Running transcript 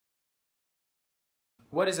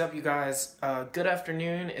What is up, you guys? Good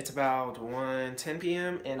afternoon. It's about 1:10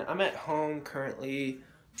 p.m. and I'm at home currently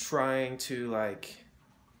trying to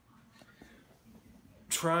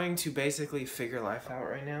basically figure life out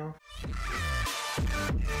right now.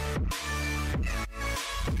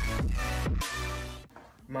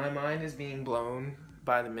 My mind is being blown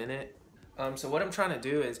by the minute. So what I'm trying to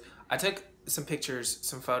do is I took some pictures,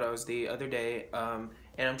 some photos the other day,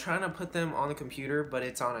 and I'm trying to put them on the computer, but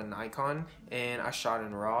it's on a Nikon, and I shot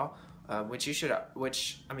in RAW,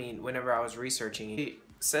 whenever I was researching, he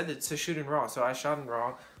said that to shoot in RAW, so I shot in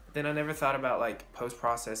RAW. But then I never thought about like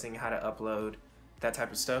post-processing, how to upload, that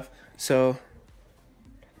type of stuff. So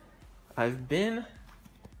I've been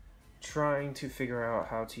trying to figure out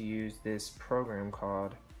how to use this program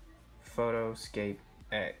called Photoscape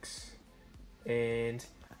X, and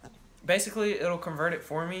basically it'll convert it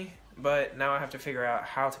for me, but now I have to figure out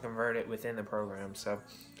how to convert it within the program. So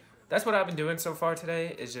that's what I've been doing so far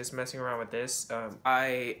today, is just messing around with this.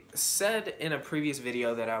 I said in a previous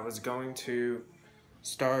video that I was going to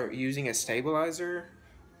start using a stabilizer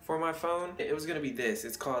for my phone. It was gonna be this.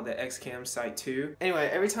 It's called the XCam Sight 2. Anyway,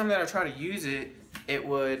 every time that I try to use it, it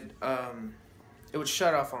would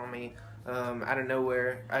shut off on me out of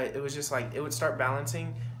nowhere. It was just like, it would start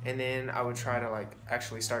balancing, and then I would try to like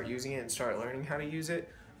actually start using it and start learning how to use it,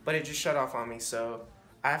 but it just shut off on me. So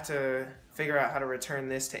I have to figure out how to return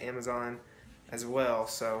this to Amazon as well.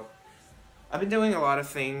 So I've been doing a lot of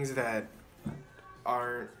things that's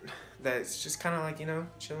just kind of like, you know,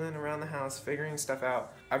 chilling around the house, figuring stuff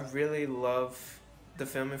out. I really love the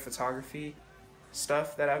film and photography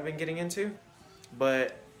stuff that I've been getting into,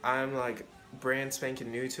 but I'm like brand spanking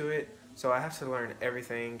new to it, so I have to learn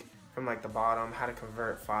everything from like the bottom, how to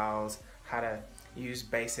convert files, how to use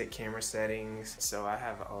basic camera settings. So I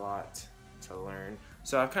have a lot to learn.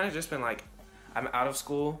 So I've kind of just been like, I'm out of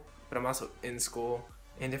school, but I'm also in school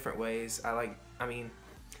in different ways. I like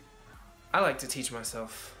to teach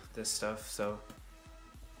myself this stuff, so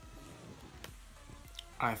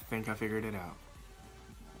I think I figured it out.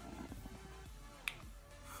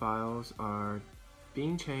 Files are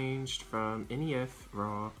being changed from NEF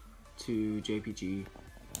RAW to JPG,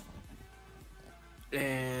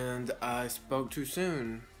 and I spoke too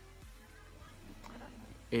soon.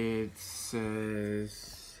 It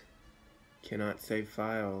says cannot save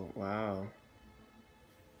file. Wow,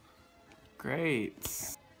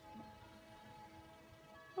 great.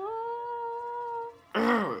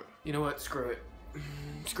 You know what, screw it.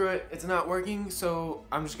 Screw it, it's not working, so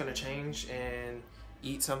I'm just gonna change and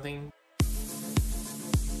eat something.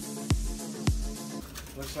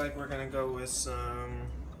 Looks like we're gonna go with some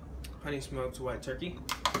honey smoked white turkey.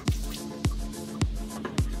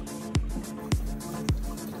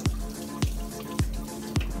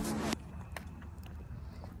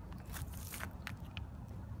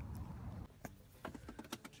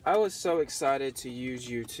 I was so excited to use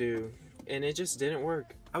U2, and it just didn't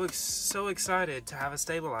work. I was so excited to have a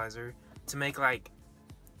stabilizer to make like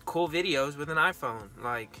cool videos with an iPhone,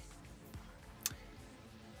 like,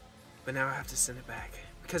 but now I have to send it back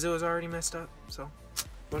because it was already messed up, so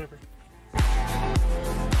whatever.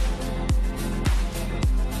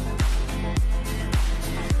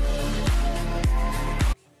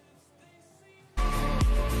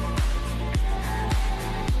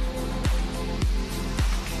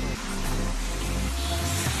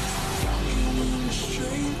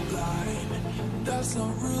 That's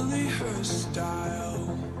not really her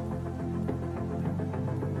style.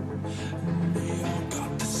 They all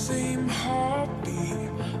got the same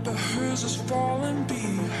heartbeat, but hers is falling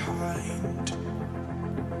behind.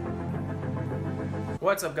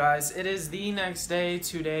 What's up, guys? It is the next day.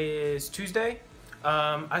 Today is Tuesday.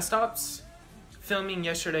 I stopped filming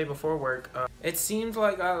yesterday before work. It seems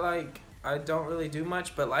like I don't really do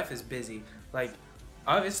much, but life is busy. Like,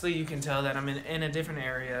 obviously you can tell that I'm in a different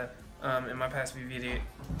area in my past few videos.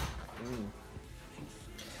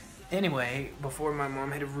 Anyway, before my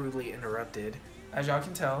mom had rudely interrupted, as y'all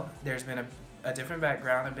can tell, there's been a different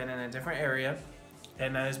background. I've been in a different area,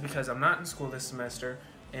 and that is because I'm not in school this semester,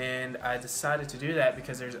 and I decided to do that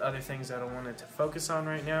because there's other things that I wanted to focus on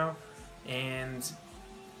right now. And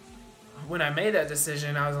when I made that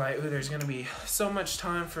decision, I was like, ooh, there's gonna be so much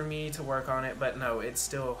time for me to work on it, but no, it's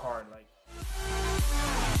still hard. Like,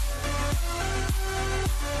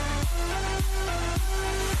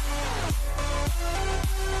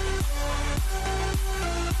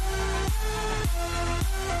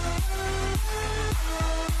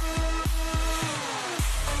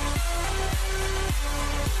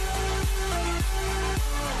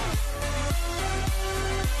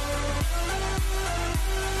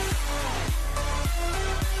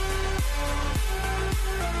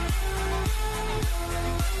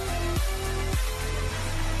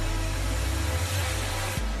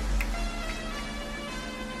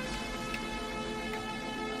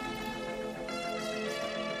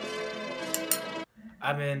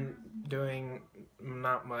 I've been doing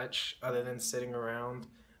not much other than sitting around,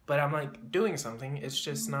 but I'm like doing something. It's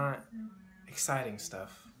just not exciting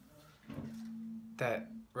stuff that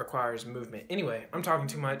requires movement. Anyway, I'm talking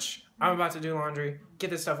too much. I'm about to do laundry, get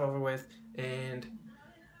this stuff over with, and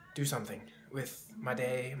do something with my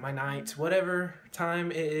day, my night, whatever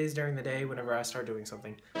time it is during the day whenever I start doing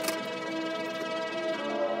something.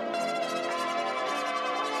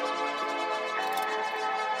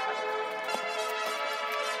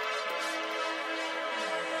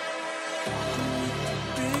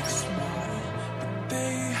 Big smile, but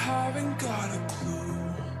they haven't got a clue.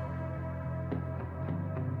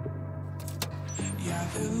 Yeah,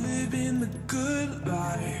 they're living the good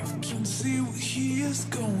life. Can't see what he is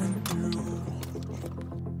going through.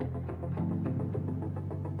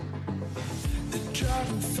 They're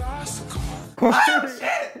driving fast cars. Oh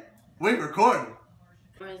shit! We recording.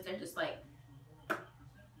 They're just like,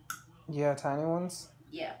 Yeah, tiny ones.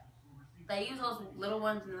 yeah. They use those little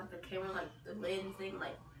ones and like the camera, like the lens thing,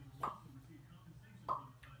 like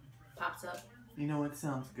pops up. You know what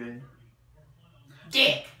sounds good?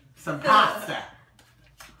 Dick! Some pasta.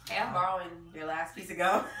 Hey, I'm borrowing your last piece of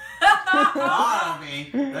gum. Follow me.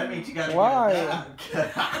 That means you gotta Why? get it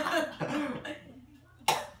down.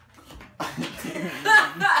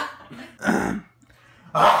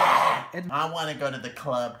 I want to go to the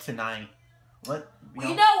club tonight. What? Well,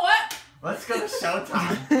 you know what? Let's go to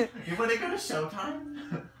Showtime. You want to go to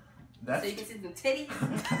Showtime? That's... So you can see some titties?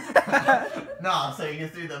 No, so you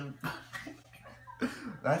can see them.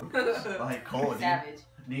 That's like cool. Savage.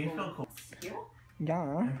 Do you feel cool? Yeah.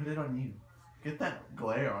 Yeah. And put it on you. Get that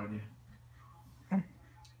glare on you.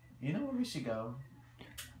 You know where we should go?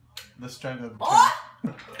 The struggle. What?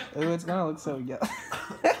 Ooh, it's gonna look so yeah.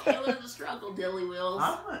 Killing the struggle, dilly wheels.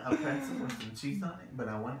 I want a pretzel with some cheese on it, but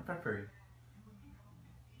I want it for free.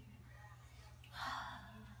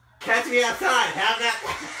 Catch me outside. Have that.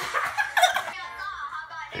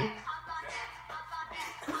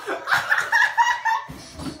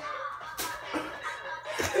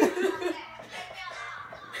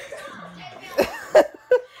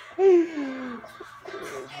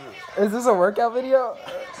 Is this a workout video?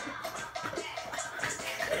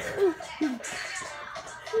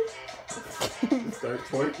 Start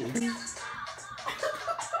twerking.